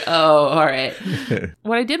it. They're like, oh, all right.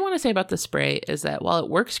 What I did want to say about the spray is that while it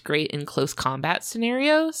works great in close combat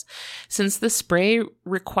scenarios, since the spray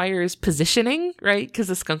requires positioning, right? Because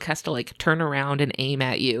the skunk has to turn around and aim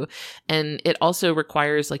at you. And it also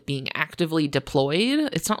requires being actively deployed.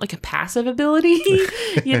 It's not a passive ability,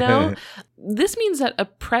 This means that a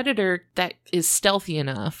predator that is stealthy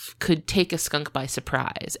enough could take a skunk by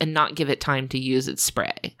surprise and not give it time to use its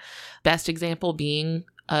spray. Best example being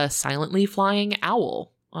a silently flying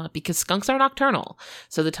owl because skunks are nocturnal.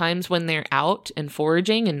 So the times when they're out and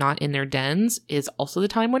foraging and not in their dens is also the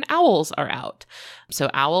time when owls are out. So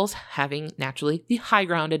owls, having naturally the high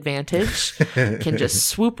ground advantage, can just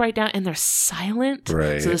swoop right down, and they're silent.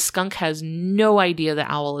 Right. So the skunk has no idea the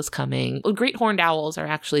owl is coming. Great horned owls are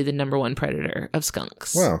actually the number one predator of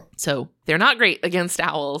skunks. Wow. So they're not great against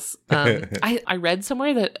owls. I read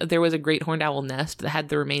somewhere that there was a great horned owl nest that had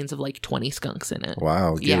the remains of like 20 skunks in it.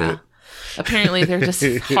 Wow. Get it. Apparently they're just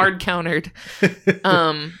hard countered.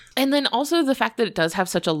 And then also the fact that it does have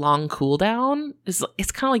such a long cooldown is,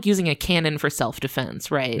 it's kind of like using a cannon for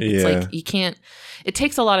self-defense, right? It's like you can't, it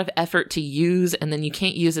takes a lot of effort to use, and then you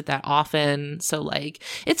can't use it that often. So like,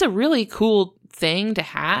 it's a really cool thing to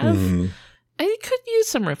have. Mm-hmm. It could use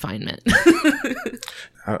some refinement.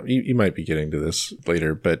 You might be getting to this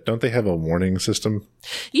later, but don't they have a warning system?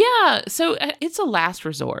 Yeah, so it's a last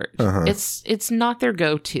resort. It's not their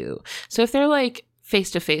go-to. So if they're like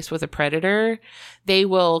face to face with a predator, they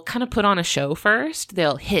will kind of put on a show first.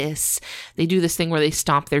 They'll hiss. They do this thing where they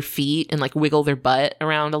stomp their feet and like wiggle their butt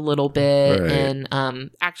around a little bit. Right.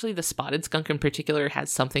 And actually the spotted skunk in particular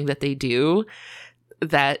has something that they do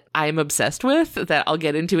that I'm obsessed with that I'll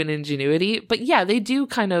get into in Ingenuity. But yeah, they do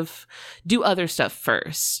kind of do other stuff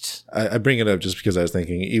first. I bring it up just because I was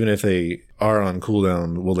thinking, even if they are on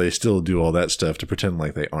cooldown, will they still do all that stuff to pretend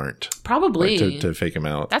like they aren't? Probably. Like to fake them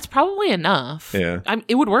out. That's probably enough. Yeah.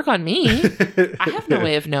 It would work on me. I have no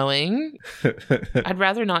way of knowing. I'd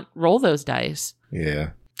rather not roll those dice. Yeah.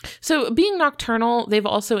 So being nocturnal, they've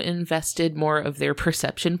also invested more of their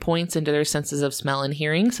perception points into their senses of smell and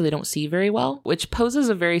hearing, so they don't see very well, which poses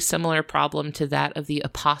a very similar problem to that of the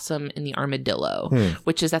opossum and the armadillo,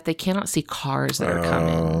 which is that they cannot see cars that are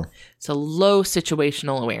coming. So low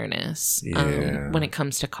situational awareness when it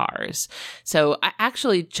comes to cars. So I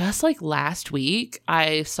actually, just like last week,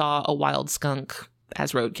 I saw a wild skunk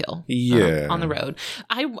as roadkill on the road.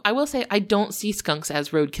 I will say I don't see skunks as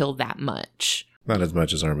roadkill that much. Not as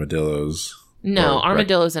much as armadillos. No,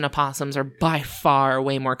 armadillos and opossums are by far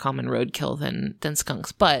way more common roadkill than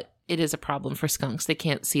skunks, but it is a problem for skunks. They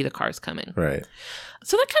can't see the cars coming. Right.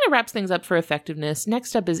 So that kind of wraps things up for effectiveness.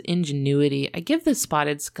 Next up is Ingenuity. I give the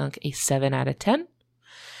spotted skunk a 7 out of 10.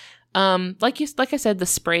 Like I said, the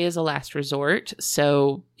spray is a last resort.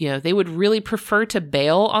 So, they would really prefer to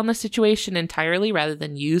bail on the situation entirely rather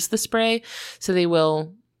than use the spray. So they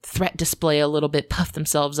will threat display a little bit, puff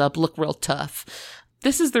themselves up, look real tough.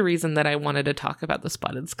 This is the reason that I wanted to talk about the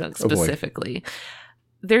spotted skunk specifically.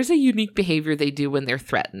 There's a unique behavior they do when they're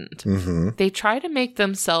threatened. Mm-hmm. They try to make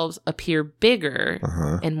themselves appear bigger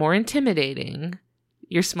and more intimidating.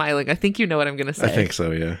 You're smiling. I think you know what I'm going to say. I think so,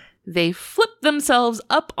 yeah. They flip themselves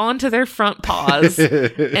up onto their front paws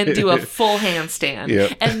and do a full handstand.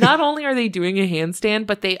 Yep. And not only are they doing a handstand,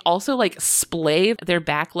 but they also like splay their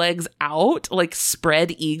back legs out, like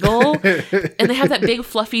spread eagle. And they have that big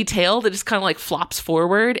fluffy tail that just kind of like flops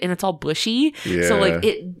forward and it's all bushy. Yeah. So like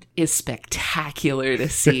it is spectacular to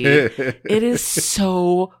see. It is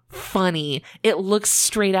so funny. It looks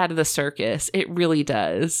straight out of the circus. It really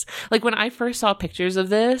does. Like when I first saw pictures of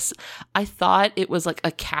this, I thought it was like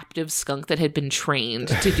a captive skunk that had been trained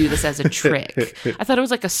to do this as a trick. I thought it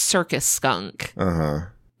was like a circus skunk.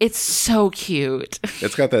 It's so cute.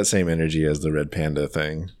 It's got that same energy as the red panda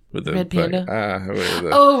thing. With the red panda?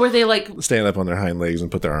 Where they like stand up on their hind legs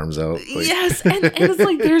and put their arms out. Like. Yes, and it's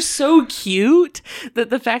like they're so cute that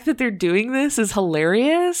the fact that they're doing this is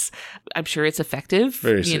hilarious. I'm sure it's effective.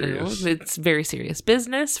 Very serious. It's very serious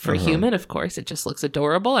business for a human, of course. It just looks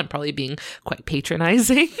adorable. I'm probably being quite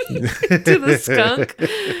patronizing to the skunk.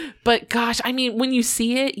 But gosh, I mean, when you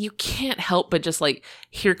see it, you can't help but just like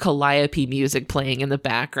hear calliope music playing in the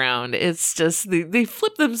background. It's just, they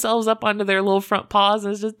flip themselves up onto their little front paws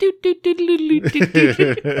and it's just do do do do do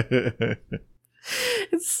do do.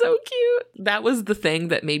 It's so cute. That was the thing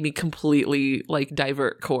that made me completely like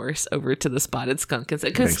divert course over to the spotted skunk,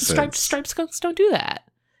 because striped skunks don't do that.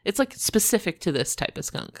 It's like specific to this type of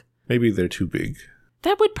skunk. Maybe they're too big.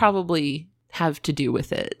 That would probably have to do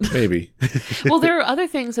with it. Maybe. Well, there are other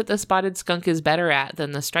things that the spotted skunk is better at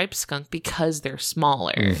than the striped skunk because they're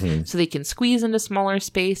smaller. Mm-hmm. So they can squeeze into smaller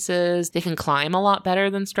spaces. They can climb a lot better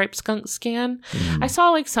than striped skunks can. Mm. I saw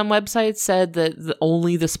like some websites said that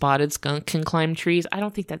only the spotted skunk can climb trees. I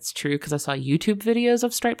don't think that's true because I saw YouTube videos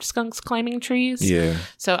of striped skunks climbing trees. Yeah.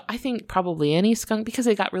 So I think probably any skunk, because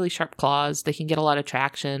they got really sharp claws, they can get a lot of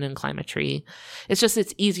traction and climb a tree. It's just,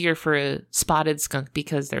 it's easier for a spotted skunk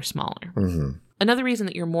because they're smaller. Mm-hmm. Mm-hmm. Another reason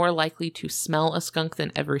that you're more likely to smell a skunk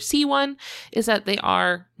than ever see one is that they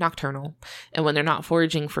are nocturnal. And when they're not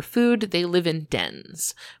foraging for food, they live in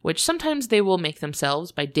dens, which sometimes they will make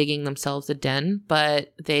themselves by digging themselves a den,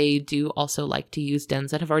 but they do also like to use dens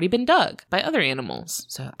that have already been dug by other animals.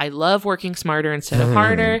 So I love working smarter instead of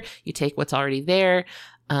harder. You take what's already there.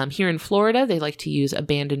 Here in Florida, they like to use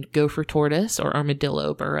abandoned gopher tortoise or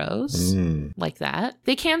armadillo burrows, like that.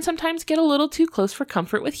 They can sometimes get a little too close for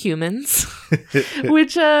comfort with humans,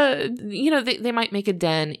 which, they might make a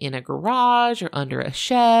den in a garage or under a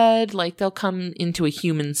shed. Like, they'll come into a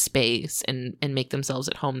human space and make themselves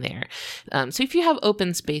at home there. So if you have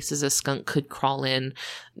open spaces a skunk could crawl in,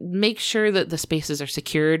 make sure that the spaces are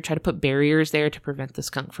secured. Try to put barriers there to prevent the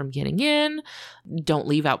skunk from getting in. Don't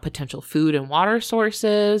leave out potential food and water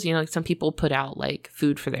sources. Like some people put out like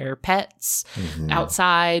food for their pets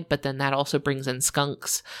outside, but then that also brings in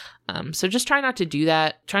skunks. So just try not to do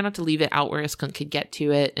that. Try not to leave it out where a skunk could get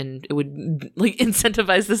to it, and it would like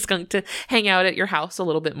incentivize the skunk to hang out at your house a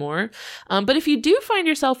little bit more. But if you do find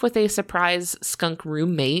yourself with a surprise skunk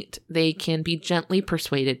roommate, they can be gently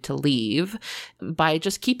persuaded to leave by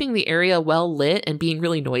just keeping the area well lit and being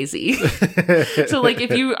really noisy. So like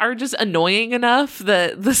if you are just annoying enough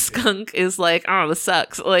that the skunk is like, oh, this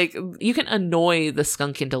sucks. Like you can annoy the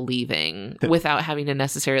skunk into leaving without having to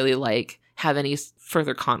necessarily like have any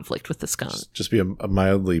further conflict with the skunk. Just be a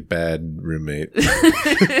mildly bad roommate.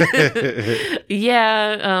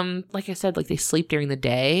 Yeah. Like I said, like they sleep during the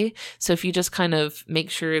day. So if you just kind of make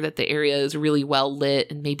sure that the area is really well lit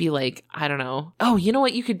and maybe like, I don't know. Oh, you know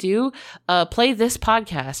what you could do? Play this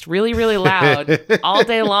podcast really, really loud all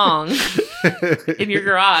day long in your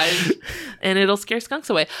garage and it'll scare skunks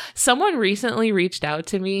away. Someone recently reached out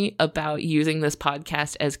to me about using this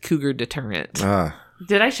podcast as cougar deterrent.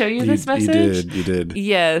 Did I show you this message? You did.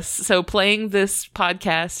 Yes. So playing this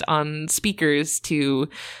podcast on speakers to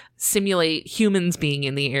simulate humans being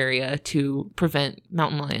in the area to prevent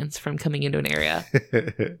mountain lions from coming into an area.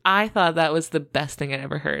 I thought that was the best thing I'd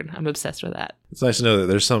ever heard. I'm obsessed with that. It's nice to know that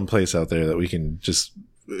there's some place out there that we can just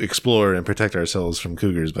explore and protect ourselves from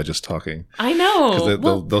cougars by just talking. I know.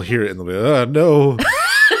 Because they'll hear it and they'll be, oh, no.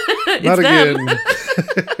 Not again.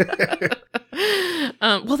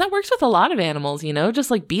 Well, that works with a lot of animals,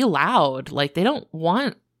 just like be loud. Like they don't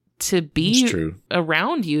want to be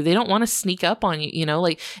around you. They don't want to sneak up on you,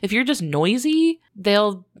 like if you're just noisy,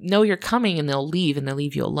 they'll know you're coming and they'll leave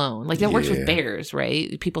you alone. Like that works with bears,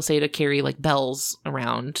 right? People say to carry like bells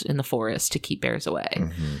around in the forest to keep bears away.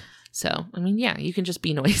 Mm-hmm. So, I mean, yeah, you can just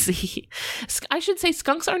be noisy. I should say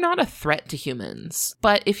skunks are not a threat to humans,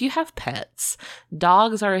 but if you have pets,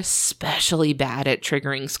 dogs are especially bad at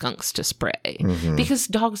triggering skunks to spray because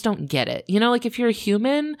dogs don't get it. Like if you're a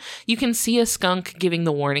human, you can see a skunk giving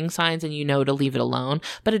the warning signs and to leave it alone,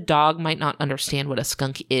 but a dog might not understand what a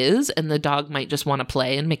skunk is and the dog might just want to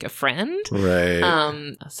play and make a friend.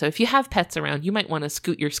 Right. So if you have pets around, you might want to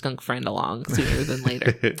scoot your skunk friend along sooner than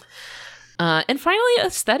later. And finally,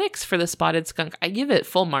 aesthetics for the spotted skunk. I give it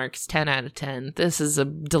full marks, 10 out of 10. This is a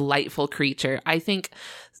delightful creature. I think,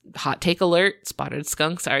 hot take alert, spotted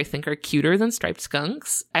skunks I think are cuter than striped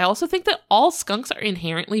skunks. I also think that all skunks are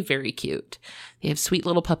inherently very cute. They have sweet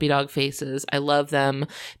little puppy dog faces. I love them.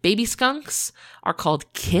 Baby skunks are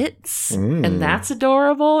called kits, and that's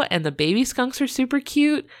adorable. And the baby skunks are super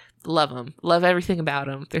cute. Love them. Love everything about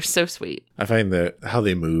them. They're so sweet. I find that how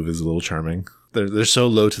they move is a little charming. They're so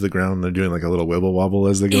low to the ground, they're doing like a little wibble wobble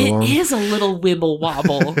as they go along. It is a little wibble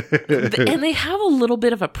wobble. And they have a little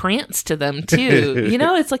bit of a prance to them too.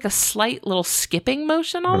 It's like a slight little skipping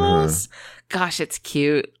motion almost. Gosh, it's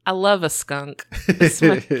cute. I love a skunk.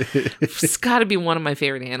 It's got to be one of my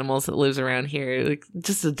favorite animals that lives around here. Like,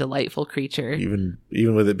 just a delightful creature. Even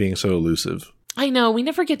with it being so elusive. I know we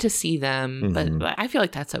never get to see them, but I feel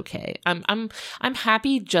like that's okay. I'm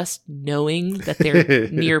happy just knowing that they're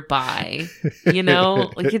nearby.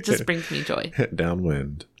 Like it just brings me joy.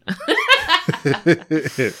 Downwind.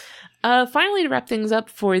 Finally, to wrap things up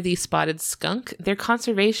for the spotted skunk, their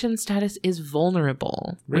conservation status is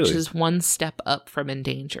vulnerable, which is one step up from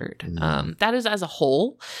endangered. That is as a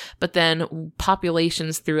whole, but then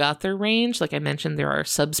populations throughout their range, like I mentioned, there are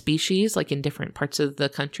subspecies, like in different parts of the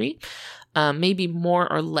country. Maybe more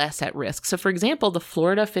or less at risk. So, for example, the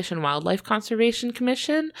Florida Fish and Wildlife Conservation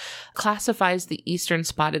Commission classifies the eastern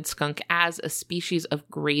spotted skunk as a species of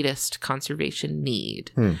greatest conservation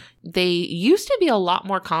need. They used to be a lot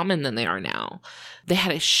more common than they are now. They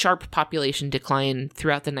had a sharp population decline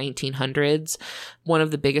throughout the 1900s. One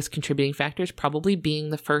of the biggest contributing factors probably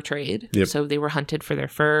being the fur trade. Yep. So they were hunted for their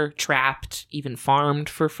fur, trapped, even farmed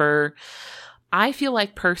for fur. I feel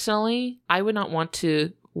like personally, I would not want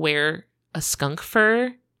to wear a skunk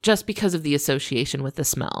fur just because of the association with the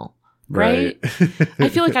smell. Right? I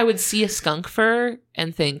feel like I would see a skunk fur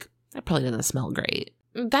and think, that probably doesn't smell great.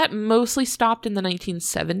 That mostly stopped in the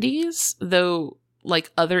 1970s, though,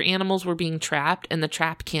 like, other animals were being trapped and the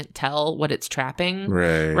trap can't tell what it's trapping.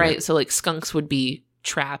 Right? So, like, skunks would be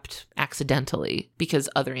trapped accidentally because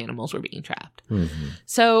other animals were being trapped.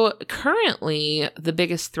 So currently, the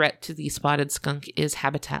biggest threat to the spotted skunk is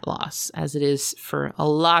habitat loss, as it is for a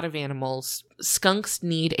lot of animals. Skunks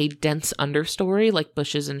need a dense understory like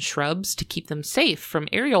bushes and shrubs to keep them safe from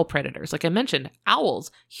aerial predators. Like I mentioned, owls,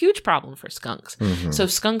 huge problem for skunks. So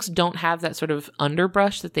skunks don't have that sort of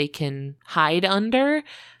underbrush that they can hide under.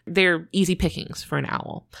 They're easy pickings for an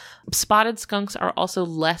owl. Spotted skunks are also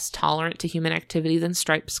less tolerant to human activity than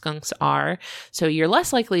striped skunks are. So you're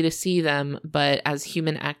less likely to see them, but as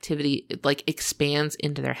human activity like expands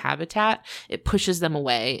into their habitat, it pushes them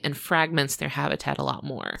away and fragments their habitat a lot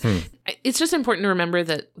more. It's just important to remember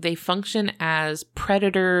that they function as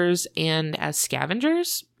predators and as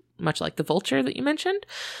scavengers, much like the vulture that you mentioned.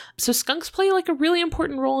 So skunks play like a really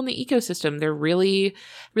important role in the ecosystem. They're really,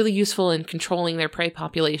 really useful in controlling their prey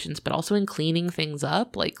populations, but also in cleaning things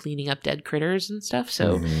up, like cleaning up dead critters and stuff.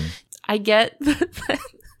 So I get that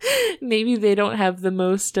maybe they don't have the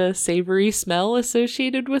most savory smell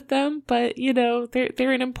associated with them, but you know,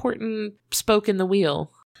 they're an important spoke in the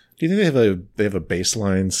wheel. Do you think they have a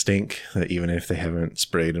baseline stink that even if they haven't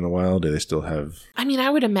sprayed in a while, do they still have? I mean,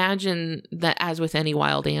 I would imagine that as with any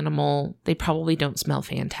wild animal, they probably don't smell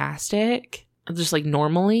fantastic, just like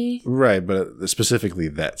normally. Right, but specifically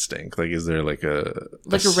that stink. Like, is there like a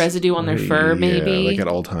residue on their fur, maybe? Yeah, like at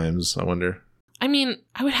all times, I wonder. I mean,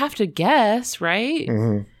 I would have to guess, right?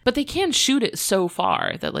 But they can shoot it so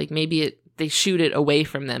far that like maybe they shoot it away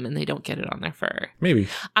from them and they don't get it on their fur. Maybe.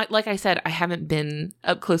 Like I said, I haven't been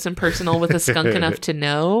up close and personal with a skunk enough to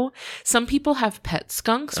know. Some people have pet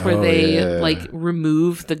skunks where they like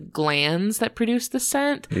remove the glands that produce the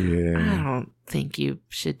scent. Yeah. I don't think you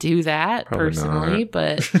should do that Probably personally,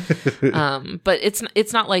 but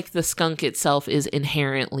it's not like the skunk itself is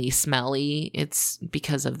inherently smelly. It's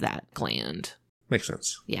because of that gland. Makes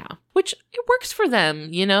sense. Yeah. Which it works for them,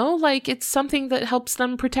 you know? Like, it's something that helps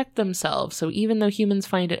them protect themselves. So even though humans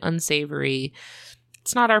find it unsavory,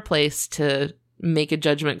 it's not our place to make a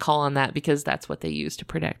judgment call on that because that's what they use to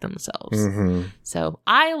protect themselves. So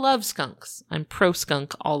I love skunks. I'm pro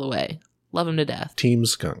skunk all the way. Love them to death. Team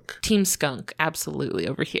skunk. Team skunk. Absolutely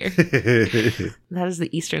over here. That is the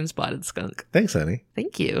eastern spotted skunk. Thanks, honey.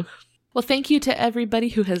 Thank you. Well, thank you to everybody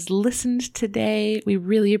who has listened today. We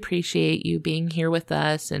really appreciate you being here with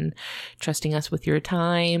us and trusting us with your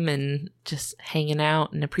time and just hanging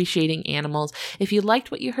out and appreciating animals. If you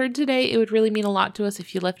liked what you heard today, it would really mean a lot to us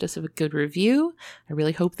if you left us a good review. I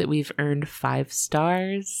really hope that we've earned 5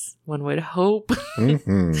 stars. One would hope. You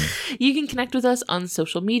can connect with us on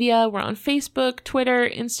social media. We're on Facebook, Twitter,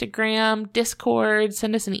 Instagram, Discord.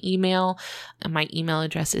 Send us an email. My email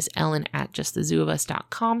address is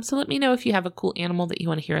ellen@justthezooofus.com. So let me know if you have a cool animal that you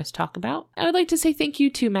want to hear us talk about. I would like to say thank you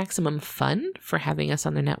to Maximum Fun for having us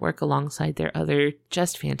on their network alongside their other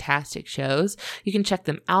just fantastic shows. You can check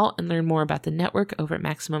them out and learn more about the network over at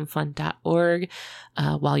MaximumFun.org.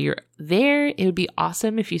 While you're there, it would be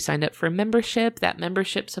awesome if you signed up for a membership. That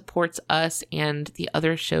membership supports us and the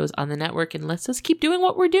other shows on the network and lets us keep doing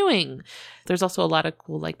what we're doing. There's also a lot of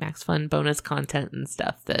cool like Max Fun bonus content and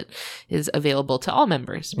stuff that is available to all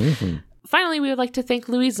members. Finally, we would like to thank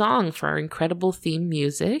Louis Zong for our incredible theme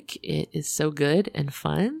music. It is so good and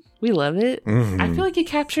fun. We love it. I feel like it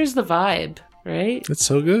captures the vibe, right? It's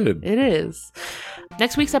so good. It is.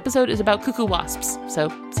 Next week's episode is about cuckoo wasps. So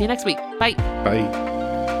see you next week. Bye. Bye.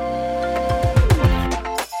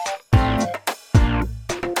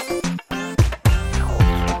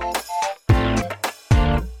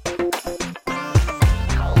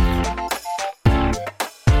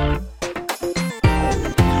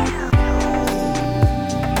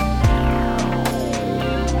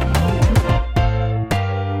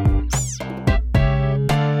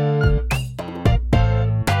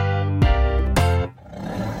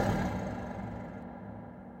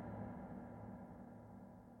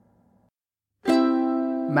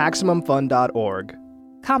 MaximumFun.org.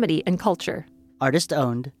 Comedy and culture. Artist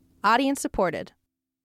owned. Audience supported.